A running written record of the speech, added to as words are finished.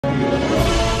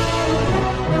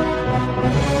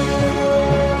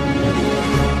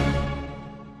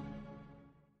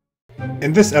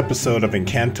In this episode of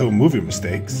Encanto Movie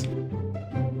Mistakes,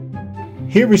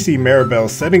 here we see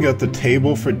Mirabels setting up the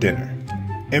table for dinner.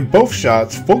 In both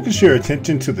shots, focus your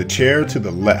attention to the chair to the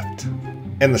left.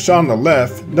 In the shot on the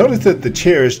left, notice that the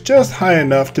chair is just high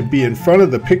enough to be in front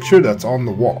of the picture that's on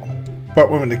the wall.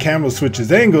 But when the camera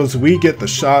switches angles, we get the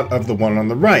shot of the one on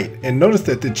the right, and notice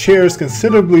that the chair is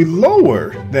considerably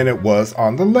lower than it was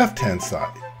on the left-hand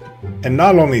side. And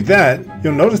not only that,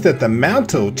 you'll notice that the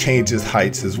mantle changes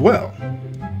heights as well.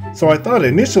 So I thought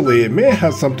initially it may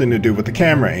have something to do with the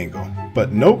camera angle,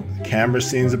 but nope, the camera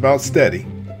seems about steady.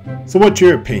 So what's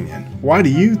your opinion? Why do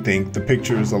you think the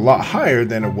picture is a lot higher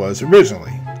than it was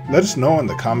originally? Let us know in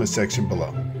the comment section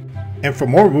below. And for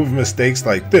more movie mistakes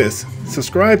like this,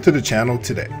 subscribe to the channel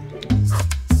today.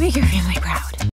 Maker,